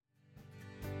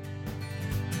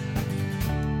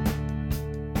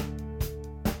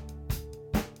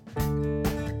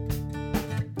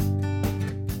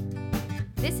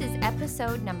This is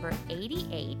episode number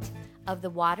 88 of the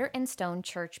Water and Stone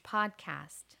Church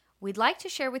podcast. We'd like to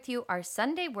share with you our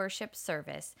Sunday worship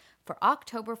service for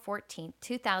October 14th,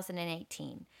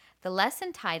 2018. The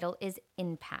lesson title is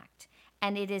Impact,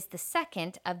 and it is the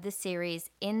second of the series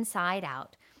Inside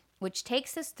Out, which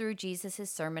takes us through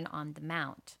Jesus' Sermon on the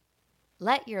Mount.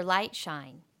 Let your light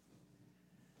shine.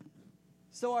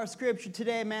 So our scripture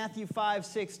today, Matthew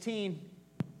 5:16.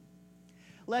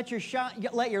 Let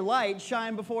your light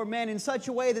shine before men in such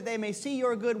a way that they may see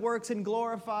your good works and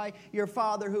glorify your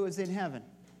Father who is in heaven.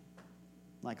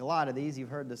 Like a lot of these, you've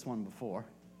heard this one before.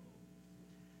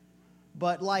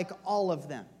 But like all of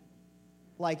them,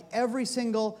 like every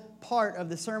single part of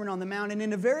the Sermon on the Mount, and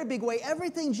in a very big way,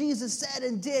 everything Jesus said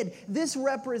and did, this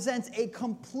represents a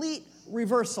complete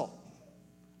reversal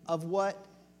of what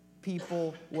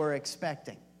people were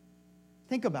expecting.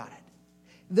 Think about it.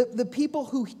 The people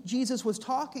who Jesus was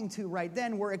talking to right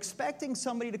then were expecting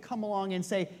somebody to come along and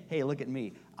say, hey, look at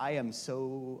me. I am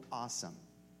so awesome.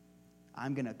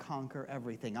 I'm going to conquer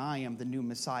everything. I am the new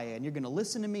Messiah, and you're going to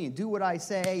listen to me and do what I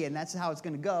say, and that's how it's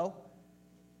going to go.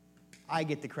 I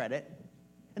get the credit.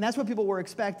 And that's what people were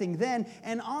expecting then.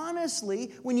 And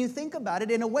honestly, when you think about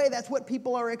it, in a way, that's what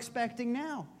people are expecting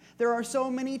now. There are so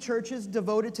many churches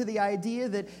devoted to the idea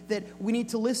that we need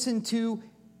to listen to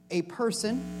a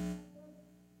person.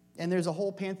 And there's a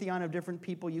whole pantheon of different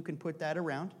people you can put that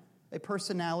around. A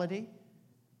personality.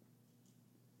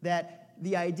 That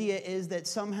the idea is that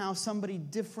somehow somebody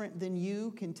different than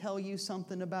you can tell you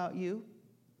something about you.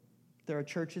 There are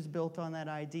churches built on that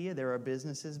idea. There are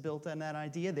businesses built on that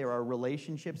idea. There are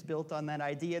relationships built on that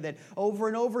idea that over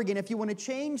and over again, if you want to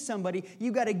change somebody,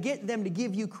 you got to get them to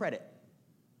give you credit.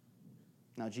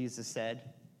 Now, Jesus said,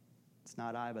 it's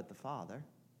not I, but the Father,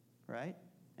 right?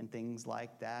 And things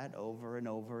like that over and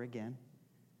over again.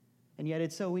 And yet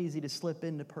it's so easy to slip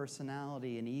into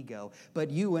personality and ego.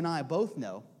 But you and I both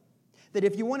know that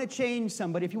if you want to change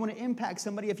somebody, if you want to impact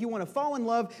somebody, if you want to fall in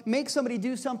love, make somebody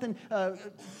do something,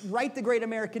 write the great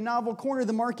American novel, corner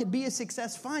the market, be a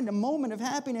success, find a moment of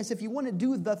happiness, if you want to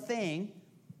do the thing,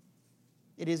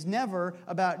 it is never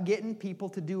about getting people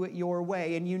to do it your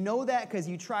way. And you know that because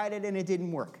you tried it and it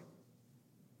didn't work.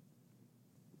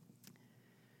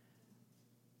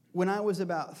 When I was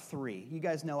about 3, you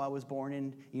guys know I was born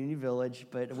in Unity Village,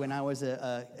 but when I was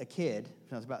a kid,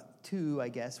 when I was about 2, I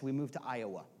guess, we moved to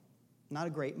Iowa. Not a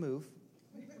great move,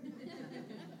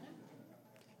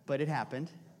 but it happened.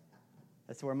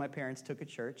 That's where my parents took a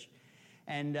church.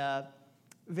 And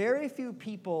very few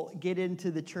people get into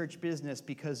the church business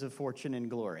because of fortune and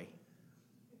glory.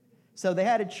 So they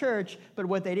had a church, but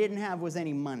what they didn't have was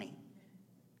any money.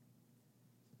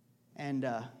 And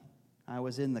I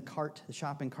was in the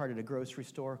shopping cart at a grocery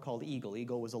store called Eagle.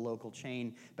 Eagle was a local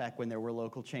chain back when there were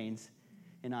local chains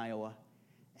in Iowa.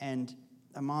 And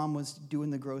my mom was doing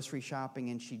the grocery shopping,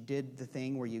 and she did the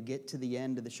thing where you get to the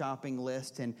end of the shopping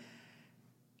list. And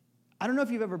I don't know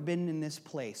if you've ever been in this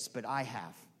place, but I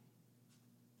have.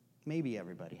 Maybe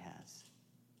everybody has.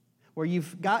 Where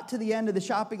you've got to the end of the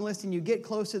shopping list, and you get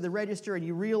close to the register, and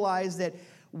you realize that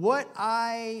what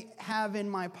I have in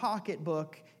my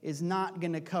pocketbook is not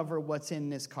going to cover what's in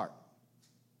this cart.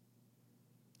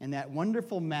 And that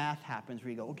wonderful math happens where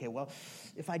you go, okay, well,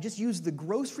 if I just use the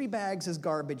grocery bags as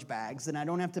garbage bags, then I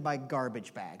don't have to buy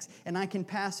garbage bags. And I can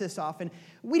pass this off, and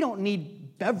we don't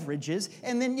need beverages.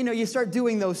 And then, you start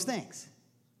doing those things.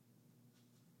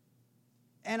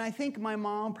 And I think my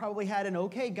mom probably had an,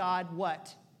 okay, God,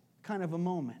 what kind of a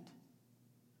moment.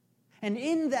 And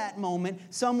in that moment,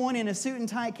 someone in a suit and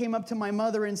tie came up to my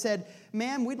mother and said,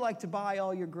 ma'am, we'd like to buy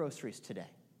all your groceries today.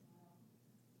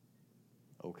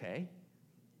 Okay.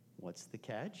 What's the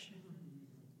catch?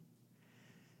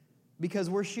 Because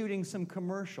we're shooting some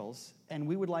commercials, and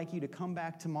we would like you to come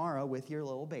back tomorrow with your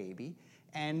little baby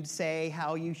and say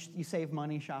how you save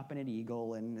money shopping at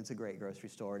Eagle, and it's a great grocery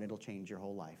store, and it'll change your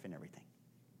whole life and everything.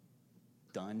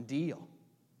 Done deal.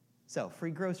 So,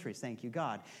 free groceries, thank you,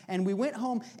 God. And we went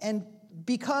home, and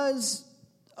because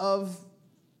of...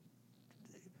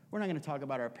 We're not going to talk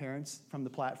about our parents from the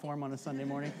platform on a Sunday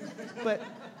morning, but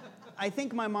I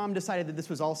think my mom decided that this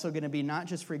was also going to be not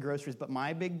just free groceries, but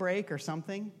my big break or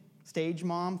something. Stage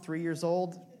mom, 3 years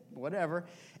old, whatever.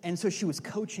 And so she was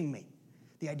coaching me.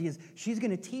 The idea is she's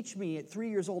going to teach me at 3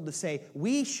 years old to say,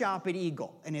 we shop at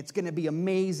Eagle, and it's going to be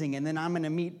amazing, and then I'm going to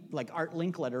meet like Art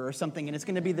Linkletter or something, and it's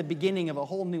going to be the beginning of a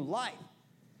whole new life.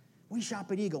 We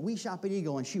shop at Eagle, we shop at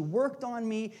Eagle. And she worked on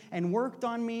me and worked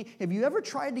on me. Have you ever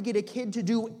tried to get a kid to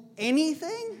do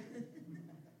anything?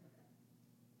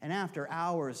 And after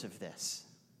hours of this,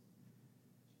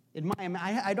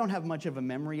 I don't have much of a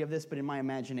memory of this, but in my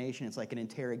imagination, it's like an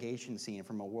interrogation scene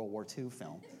from a World War II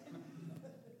film.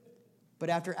 But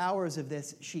after hours of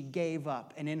this, she gave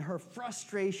up. And in her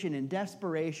frustration and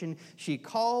desperation, she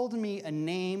called me a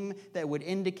name that would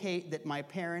indicate that my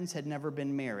parents had never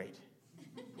been married.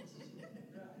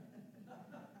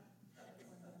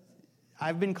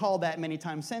 I've been called that many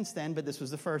times since then, but this was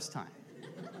the first time.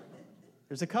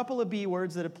 There's a couple of B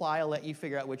words that apply. I'll let you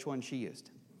figure out which one she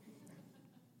used.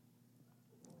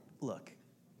 Look,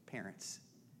 parents,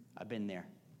 I've been there.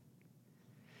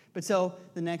 But so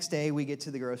the next day we get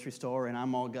to the grocery store and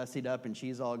I'm all gussied up and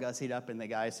she's all gussied up and the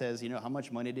guy says, how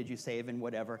much money did you save and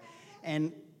whatever.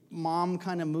 And Mom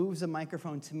kind of moves the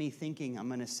microphone to me thinking I'm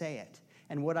going to say it.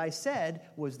 And what I said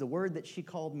was the word that she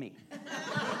called me.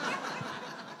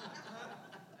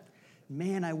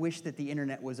 Man, I wish that the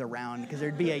internet was around because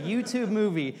there'd be a YouTube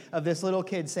movie of this little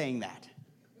kid saying that.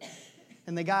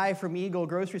 And the guy from Eagle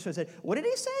Grocery Store said, "What did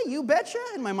he say? You betcha?"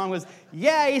 And my mom goes,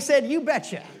 "Yeah, he said, you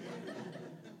betcha."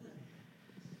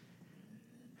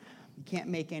 You can't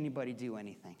make anybody do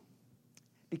anything.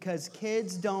 Because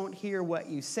kids don't hear what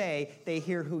you say, they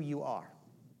hear who you are.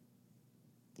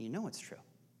 You know it's true.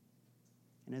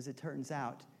 And as it turns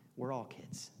out, we're all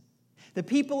kids. The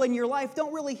people in your life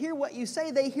don't really hear what you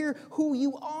say, they hear who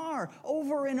you are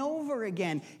over and over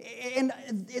again. And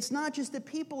it's not just the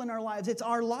people in our lives, it's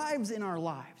our lives in our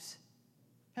lives.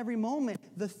 Every moment,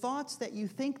 the thoughts that you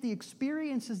think, the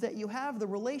experiences that you have, the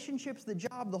relationships, the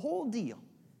job, the whole deal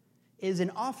is an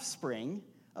offspring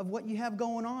of what you have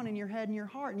going on in your head and your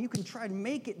heart. And you can try to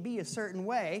make it be a certain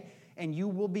way, and you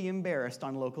will be embarrassed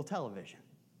on local television.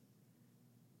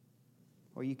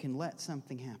 Or you can let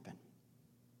something happen.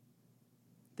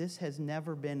 This has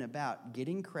never been about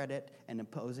getting credit and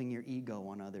imposing your ego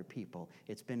on other people.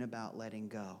 It's been about letting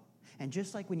go. And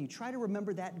just like when you try to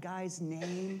remember that guy's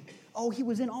name, oh, he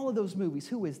was in all of those movies.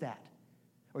 Who is that?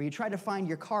 Or you try to find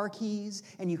your car keys,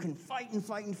 and you can fight and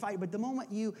fight and fight. But the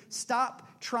moment you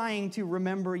stop trying to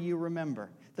remember, you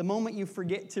remember. The moment you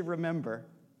forget to remember,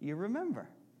 you remember.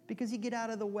 Because you get out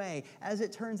of the way. As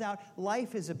it turns out,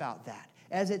 life is about that.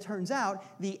 As it turns out,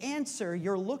 the answer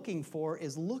you're looking for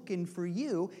is looking for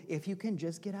you if you can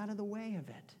just get out of the way of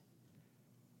it.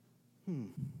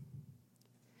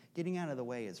 Getting out of the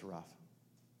way is rough.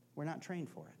 We're not trained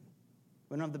for it.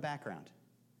 We don't have the background.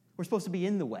 We're supposed to be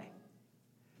in the way.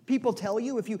 People tell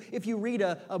you, if you read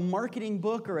a marketing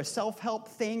book or a self-help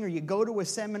thing or you go to a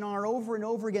seminar over and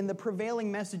over again, the prevailing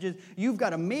message is you've got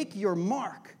to make your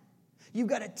mark. You've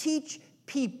got to teach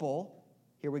people,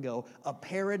 here we go, a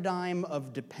paradigm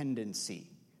of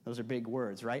dependency. Those are big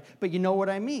words, right? But you know what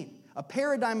I mean. A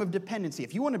paradigm of dependency.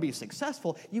 If you want to be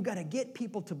successful, you've got to get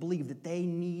people to believe that they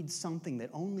need something that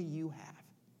only you have.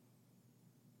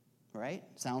 Right?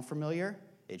 Sound familiar?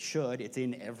 It should. It's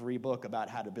in every book about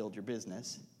how to build your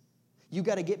business. You've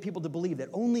got to get people to believe that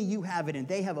only you have it and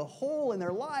they have a hole in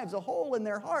their lives, a hole in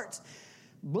their hearts.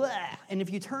 Blah. And if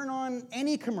you turn on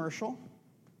any commercial,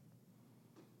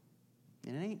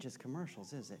 and it ain't just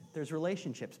commercials, is it? There's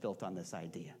relationships built on this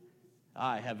idea.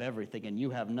 I have everything and you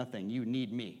have nothing. You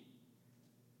need me.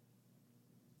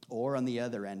 Or on the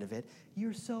other end of it,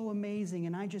 you're so amazing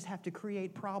and I just have to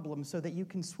create problems so that you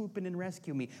can swoop in and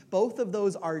rescue me. Both of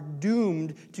those are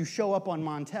doomed to show up on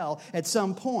Montel at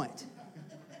some point.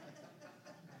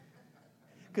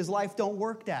 Because life don't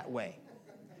work that way.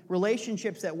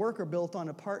 Relationships at work are built on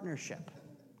a partnership.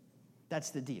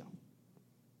 That's the deal.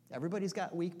 Everybody's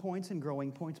got weak points and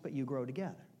growing points, but you grow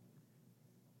together.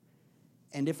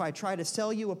 And if I try to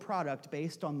sell you a product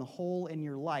based on the hole in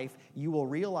your life, you will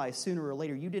realize sooner or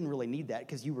later you didn't really need that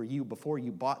because you were you before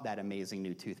you bought that amazing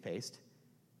new toothpaste.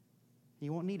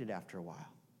 You won't need it after a while.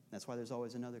 That's why there's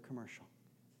always another commercial.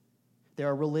 There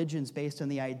are religions based on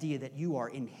the idea that you are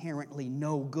inherently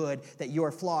no good, that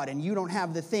you're flawed, and you don't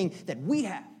have the thing that we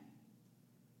have.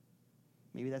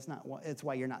 Maybe that's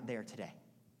why you're not there today.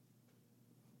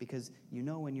 Because you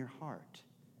know in your heart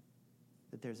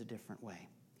that there's a different way.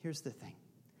 Here's the thing.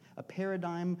 A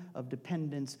paradigm of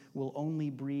dependence will only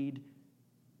breed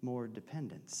more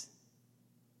dependence.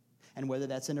 And whether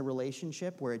that's in a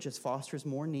relationship where it just fosters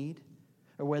more need,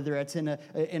 or whether it's in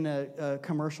a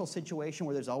commercial situation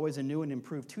where there's always a new and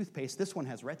improved toothpaste, this one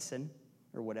has Retsin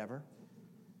or whatever.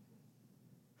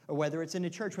 Or whether it's in a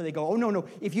church where they go, oh, no,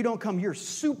 if you don't come, you're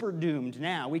super doomed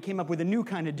now. We came up with a new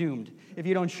kind of doomed if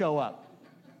you don't show up.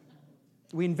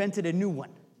 We invented a new one.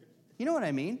 You know what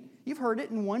I mean? You've heard it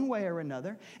in one way or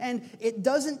another. And it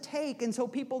doesn't take, and so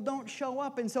people don't show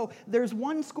up. And so there's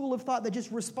one school of thought that just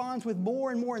responds with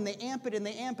more and more, and they amp it, and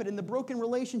they amp it, and the broken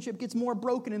relationship gets more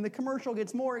broken, and the commercial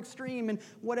gets more extreme, and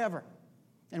whatever.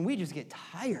 And we just get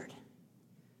tired.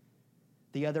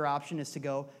 The other option is to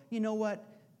go, you know what?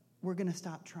 We're going to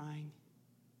stop trying.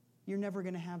 You're never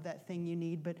going to have that thing you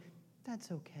need, but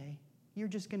that's okay. You're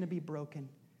just going to be broken.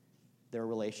 There are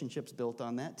relationships built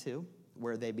on that too,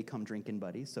 where they become drinking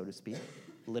buddies, so to speak,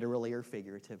 literally or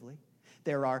figuratively.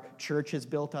 There are churches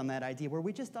built on that idea where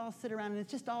we just all sit around and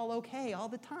it's just all okay all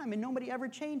the time and nobody ever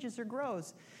changes or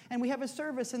grows. And we have a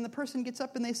service and the person gets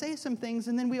up and they say some things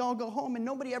and then we all go home and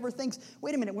nobody ever thinks,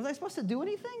 wait a minute, was I supposed to do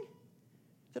anything?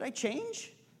 Did I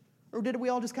change? Or did we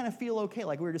all just kind of feel okay,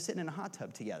 like we were just sitting in a hot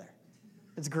tub together?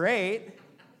 It's great.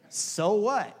 So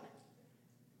what?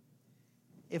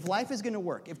 If life is going to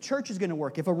work, if church is going to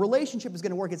work, if a relationship is going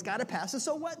to work, it's got to pass a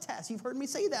so what test. You've heard me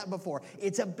say that before.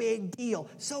 It's a big deal.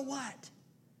 So what?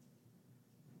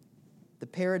 The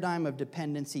paradigm of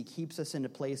dependency keeps us in a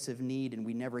place of need, and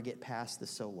we never get past the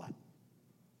so what.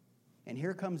 And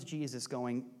here comes Jesus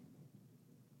going,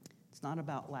 it's not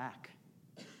about lack.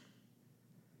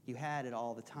 You had it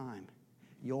all the time.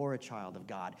 You're a child of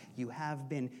God. You have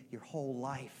been your whole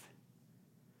life.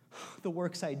 The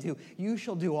works I do, you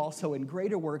shall do also in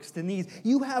greater works than these.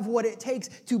 You have what it takes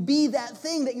to be that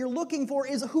thing that you're looking for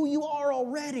is who you are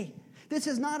already. This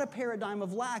is not a paradigm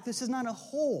of lack. This is not a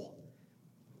hole.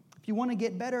 If you want to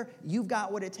get better, you've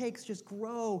got what it takes. Just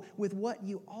grow with what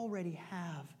you already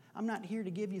have. I'm not here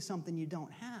to give you something you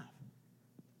don't have.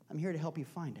 I'm here to help you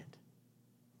find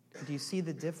it. Do you see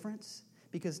the difference?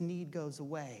 Because need goes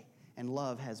away and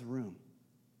love has room.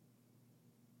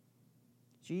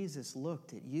 Jesus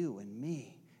looked at you and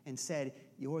me and said,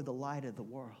 you're the light of the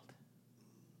world.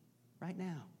 Right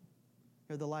now.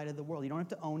 You're the light of the world. You don't have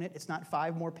to own it. It's not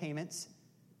 5 more payments.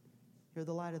 You're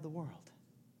the light of the world.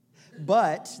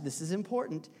 But, this is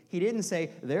important, he didn't say,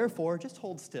 therefore, just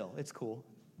hold still. It's cool.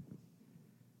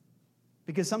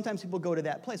 Because sometimes people go to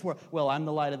that place where, well, I'm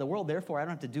the light of the world, therefore I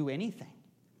don't have to do anything.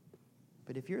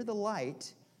 But if you're the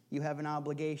light, you have an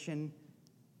obligation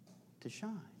to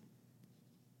shine.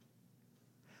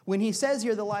 When he says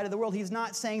you're the light of the world, he's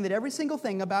not saying that every single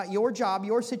thing about your job,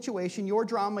 your situation, your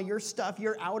drama, your stuff,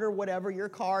 your outer whatever, your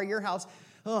car, your house,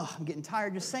 I'm getting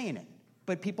tired just saying it.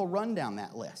 But people run down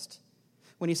that list.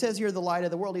 When he says you're the light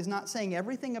of the world, he's not saying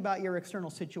everything about your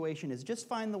external situation is just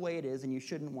fine the way it is and you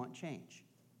shouldn't want change.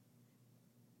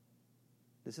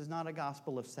 This is not a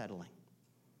gospel of settling.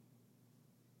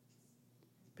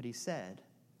 But he said,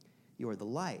 you're the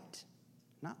light,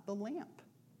 not the lamp.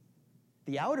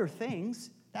 The outer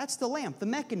things, that's the lamp, the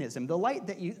mechanism, the light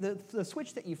that you, the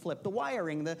switch that you flip, the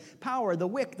wiring, the power, the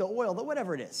wick, the oil, the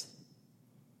whatever it is.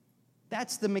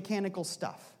 That's the mechanical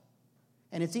stuff.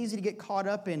 And it's easy to get caught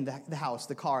up in the house,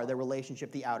 the car, the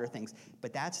relationship, the outer things.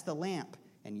 But that's the lamp,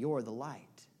 and you're the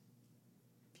light.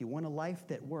 If you want a life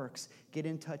that works, get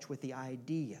in touch with the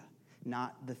idea,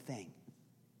 not the thing.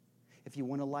 If you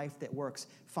want a life that works,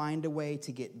 find a way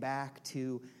to get back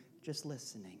to just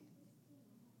listening.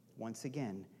 Once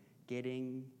again,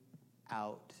 getting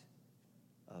out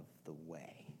of the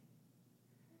way.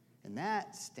 And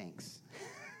that stinks.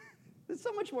 It's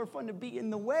so much more fun to be in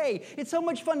the way. It's so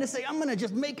much fun to say, I'm going to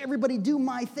just make everybody do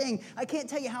my thing. I can't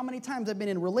tell you how many times I've been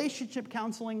in relationship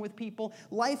counseling with people,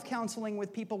 life counseling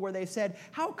with people where they said,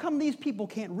 how come these people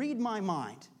can't read my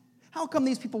mind? How come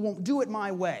these people won't do it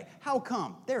my way? How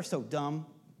come? They're so dumb.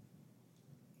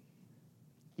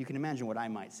 You can imagine what I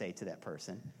might say to that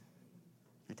person.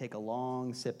 I take a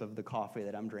long sip of the coffee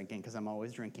that I'm drinking because I'm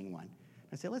always drinking one.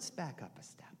 I say, let's back up a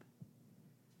step.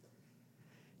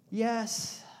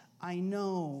 Yes, I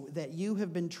know that you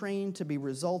have been trained to be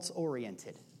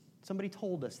results-oriented. Somebody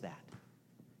told us that.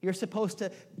 You're supposed to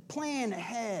plan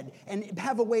ahead and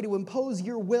have a way to impose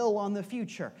your will on the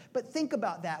future. But think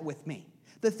about that with me.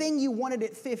 The thing you wanted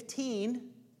at 15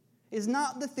 is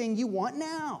not the thing you want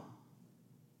now.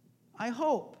 I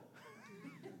hope.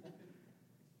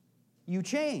 You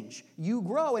change. You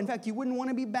grow. In fact, you wouldn't want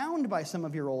to be bound by some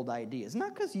of your old ideas.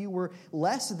 Not because you were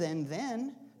less than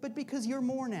then, but because you're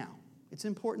more now. It's an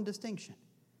important distinction.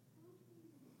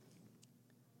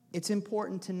 It's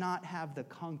important to not have the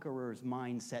conqueror's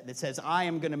mindset that says, I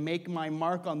am going to make my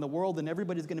mark on the world and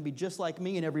everybody's going to be just like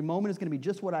me and every moment is going to be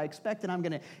just what I expect and I'm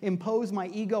going to impose my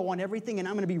ego on everything and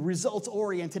I'm going to be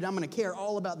results-oriented. I'm going to care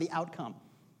all about the outcome.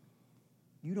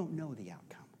 You don't know the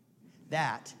outcome.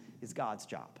 That is God's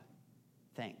job.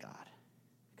 Thank God.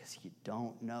 Because you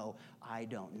don't know. I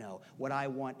don't know. What I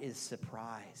want is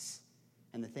surprise.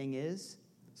 And the thing is,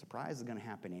 surprise is going to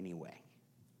happen anyway.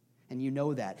 And you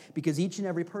know that because each and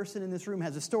every person in this room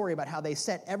has a story about how they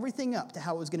set everything up to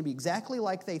how it was going to be exactly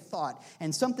like they thought.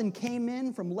 And something came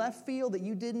in from left field that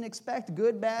you didn't expect,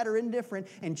 good, bad, or indifferent,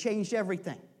 and changed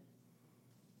everything.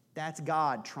 That's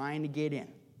God trying to get in.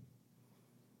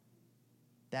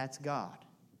 That's God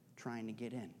trying to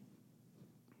get in.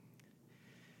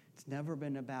 It's never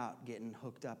been about getting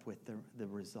hooked up with the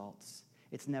results.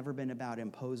 It's never been about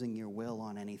imposing your will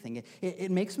on anything.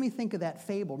 It makes me think of that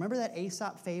fable. Remember that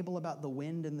Aesop fable about the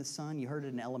wind and the sun? You heard it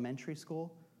in elementary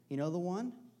school. You know the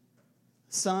one?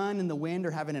 Sun and the wind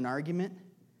are having an argument.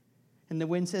 And the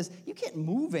wind says, you can't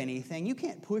move anything. You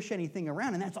can't push anything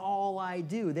around. And that's all I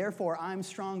do. Therefore, I'm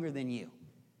stronger than you.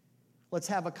 Let's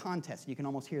have a contest. You can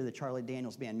almost hear the Charlie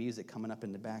Daniels Band music coming up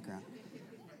in the background.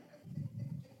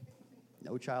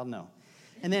 No child, no.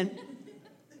 And then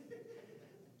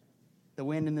the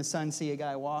wind and the sun see a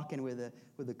guy walking with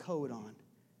a coat on.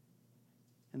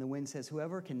 And the wind says,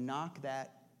 whoever can knock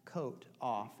that coat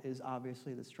off is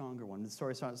obviously the stronger one. The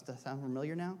story starts to sound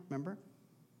familiar now, remember?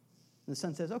 And the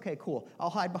sun says, okay, cool. I'll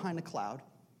hide behind a cloud.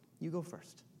 You go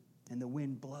first. And the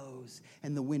wind blows,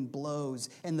 and the wind blows,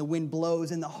 and the wind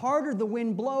blows. And the harder the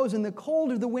wind blows and the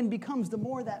colder the wind becomes, the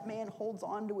more that man holds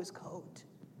on to his coat.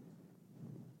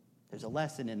 There's a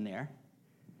lesson in there.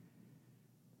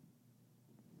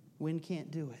 Wind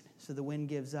can't do it, so the wind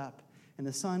gives up. And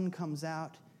the sun comes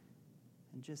out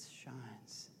and just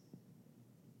shines.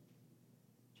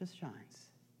 Just shines.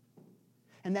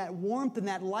 And that warmth and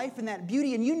that life and that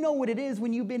beauty, and you know what it is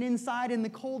when you've been inside in the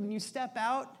cold and you step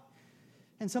out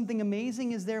and something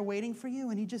amazing is there waiting for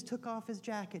you, and he just took off his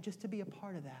jacket just to be a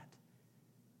part of that.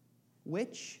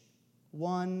 Which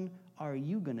one are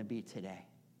you going to be today?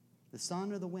 The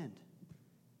sun or the wind?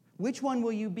 Which one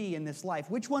will you be in this life?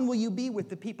 Which one will you be with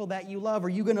the people that you love? Are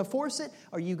you going to force it?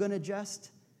 Or are you going to just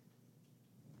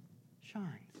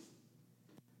shine?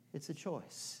 It's a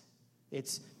choice.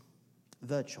 It's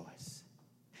the choice.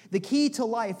 The key to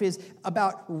life is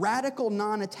about radical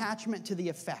non-attachment to the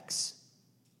effects.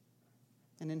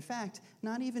 And in fact,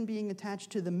 not even being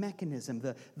attached to the mechanism,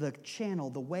 the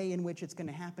channel, the way in which it's going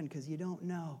to happen, because you don't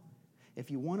know. If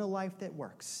you want a life that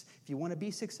works, if you want to be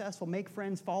successful, make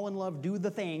friends, fall in love, do the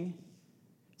thing,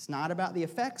 it's not about the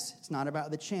effects, it's not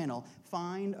about the channel.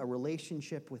 Find a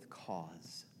relationship with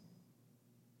cause.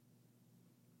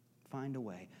 Find a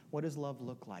way. What does love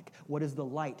look like? What does the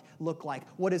light look like?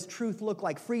 What does truth look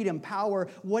like? Freedom, power,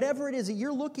 whatever it is that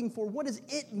you're looking for, what does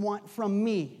it want from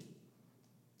me?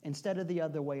 Instead of the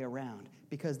other way around.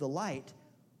 Because the light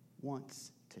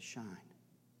wants to shine.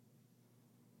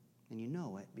 And you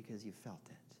know it because you felt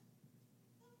it.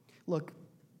 Look,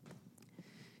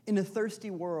 in a thirsty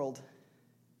world,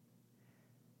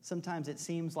 sometimes it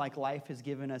seems like life has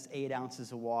given us 8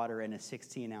 ounces of water in a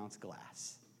 16-ounce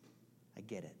glass. I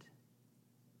get it.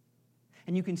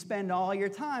 And you can spend all your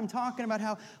time talking about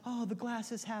how, oh, the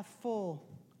glass is half full.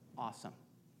 Awesome.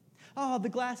 Oh, the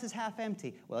glass is half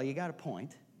empty. Well, you got a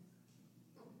point.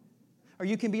 Or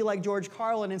you can be like George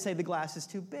Carlin and say the glass is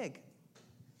too big.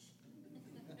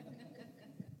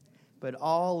 But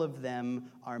all of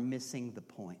them are missing the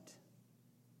point.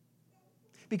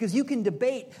 Because you can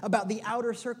debate about the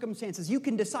outer circumstances. You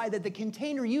can decide that the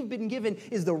container you've been given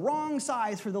is the wrong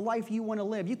size for the life you want to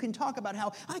live. You can talk about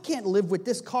how I can't live with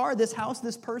this car, this house,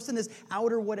 this person, this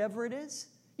outer whatever it is.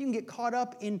 You can get caught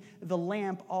up in the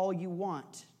lamp all you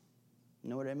want.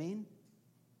 You know what I mean?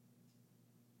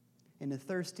 In a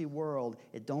thirsty world,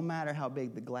 it don't matter how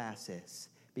big the glass is,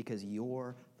 because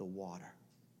you're the water.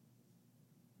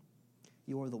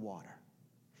 You're the water.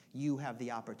 You have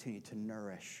the opportunity to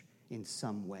nourish in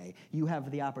some way. You have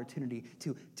the opportunity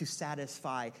to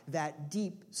satisfy that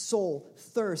deep soul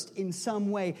thirst in some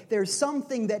way. There's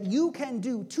something that you can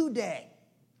do today.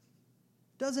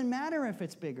 Doesn't matter if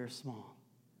it's big or small.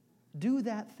 Do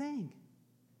that thing.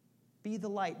 Be the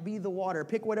light, be the water.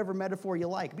 Pick whatever metaphor you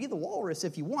like. Be the walrus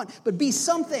if you want, but be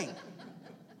something.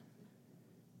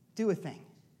 Do a thing,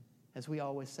 as we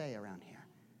always say around here.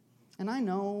 And I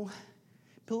know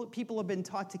people have been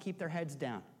taught to keep their heads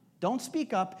down. Don't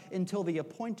speak up until the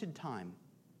appointed time.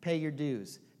 Pay your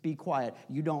dues. Be quiet.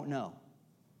 You don't know.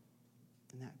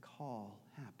 And that call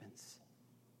happens.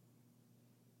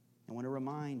 I want to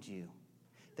remind you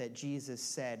that Jesus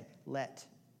said, let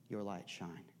your light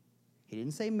shine. He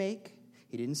didn't say make.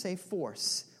 He didn't say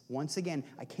force. Once again,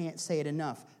 I can't say it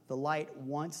enough. The light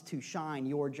wants to shine.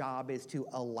 Your job is to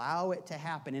allow it to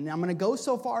happen. And I'm going to go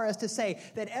so far as to say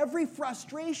that every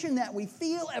frustration that we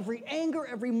feel, every anger,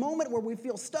 every moment where we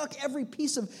feel stuck, every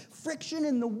piece of friction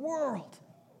in the world,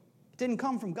 it didn't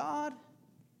come from God.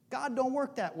 God don't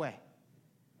work that way.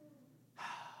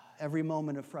 Every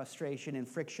moment of frustration and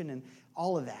friction and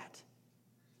all of that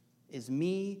is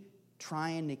me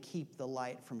trying to keep the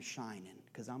light from shining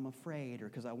because I'm afraid or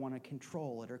because I want to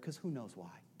control it or because who knows why.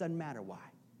 Doesn't matter why.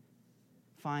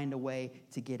 Find a way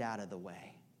to get out of the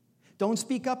way. Don't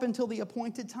speak up until the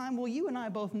appointed time. Well, you and I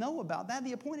both know about that.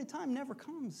 The appointed time never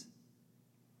comes.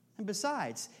 And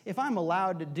besides, if I'm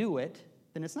allowed to do it,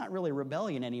 then it's not really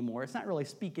rebellion anymore. It's not really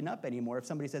speaking up anymore if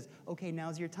somebody says, okay,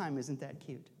 now's your time. Isn't that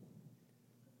cute?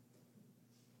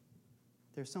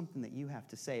 There's something that you have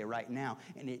to say right now,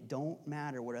 and it don't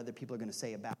matter what other people are going to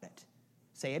say about it.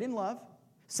 Say it in love.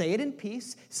 Say it in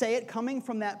peace. Say it coming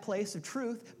from that place of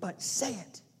truth, but say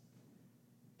it.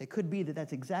 It could be that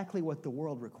that's exactly what the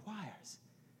world requires.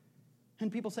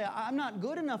 And people say, I'm not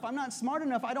good enough. I'm not smart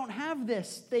enough. I don't have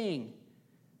this thing.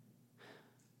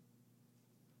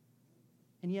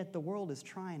 And yet the world is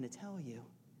trying to tell you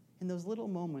in those little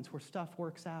moments where stuff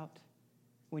works out,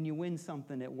 when you win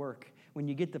something at work, when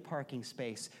you get the parking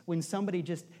space, when somebody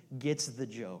just gets the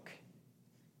joke.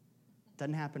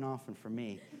 Doesn't happen often for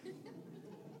me.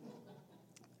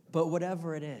 But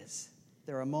whatever it is,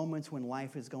 there are moments when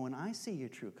life is going, I see your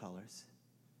true colors.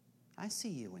 I see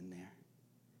you in there.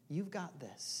 You've got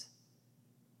this.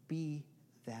 Be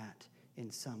that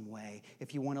in some way.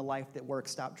 If you want a life that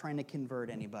works, stop trying to convert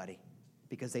anybody.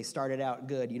 Because they started out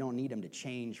good. You don't need them to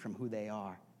change from who they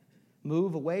are.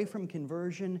 Move away from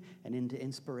conversion and into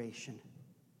inspiration.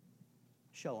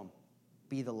 Show them.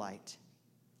 Be the light.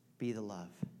 Be the love.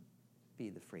 Be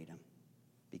the freedom.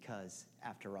 Because,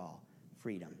 after all,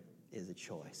 freedom is a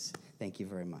choice. Thank you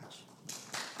very much.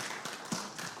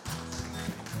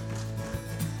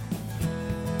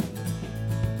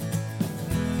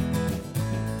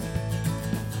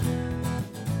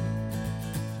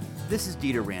 This is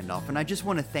Dieter Randolph, and I just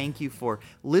want to thank you for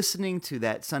listening to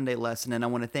that Sunday lesson, and I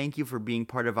want to thank you for being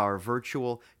part of our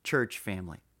virtual church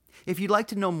family. If you'd like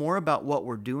to know more about what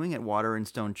we're doing at Water and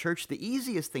Stone Church, the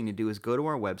easiest thing to do is go to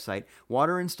our website,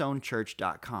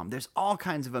 waterandstonechurch.com. There's all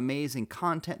kinds of amazing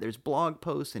content. There's blog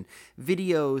posts and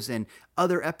videos and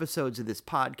other episodes of this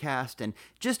podcast and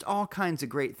just all kinds of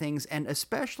great things. And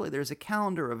especially there's a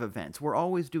calendar of events. We're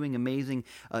always doing amazing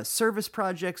service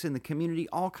projects in the community,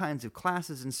 all kinds of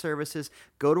classes and services.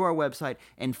 Go to our website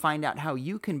and find out how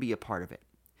you can be a part of it.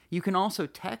 You can also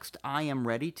text I am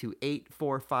ready to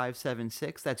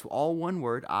 84576. That's all one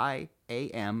word,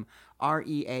 IAMREADY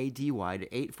to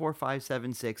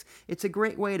 84576. It's a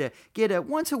great way to get a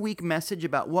once a week message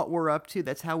about what we're up to.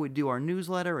 That's how we do our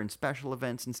newsletter and special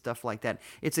events and stuff like that.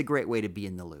 It's a great way to be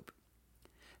in the loop.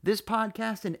 This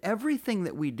podcast and everything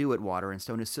that we do at Water and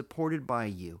Stone is supported by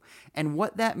you. And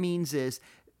what that means is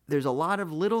there's a lot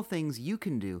of little things you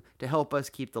can do to help us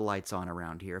keep the lights on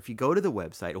around here. If you go to the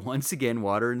website, once again,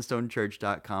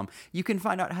 waterandstonechurch.com, you can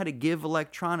find out how to give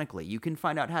electronically. You can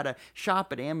find out how to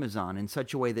shop at Amazon in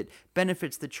such a way that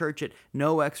benefits the church at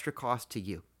no extra cost to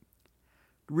you.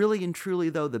 Really and truly,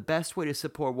 though, the best way to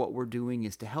support what we're doing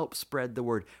is to help spread the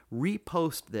word.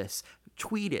 Repost this.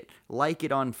 Tweet it, like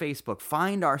it on Facebook,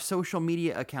 find our social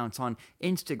media accounts on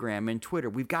Instagram and Twitter.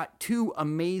 We've got 2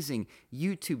 amazing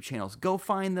YouTube channels. Go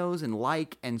find those and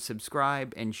like and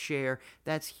subscribe and share.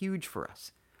 That's huge for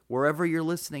us. Wherever you're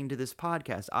listening to this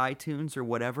podcast, iTunes or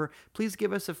whatever, please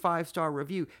give us a 5-star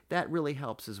review. That really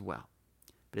helps as well.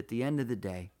 But at the end of the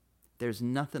day, there's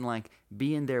nothing like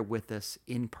being there with us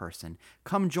in person.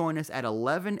 Come join us at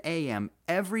 11 a.m.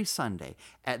 every Sunday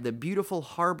at the beautiful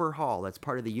Harbor Hall. That's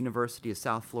part of the University of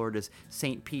South Florida's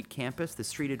St. Pete campus. The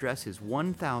street address is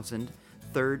 1000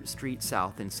 3rd Street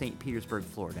South in St. Petersburg,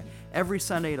 Florida. Every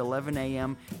Sunday at 11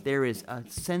 a.m., there is a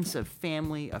sense of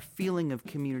family, a feeling of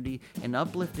community, an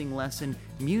uplifting lesson,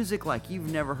 music like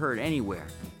you've never heard anywhere,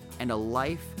 and a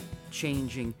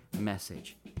life-changing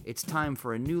message. It's time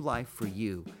for a new life for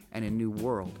you and a new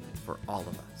world for all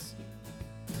of us.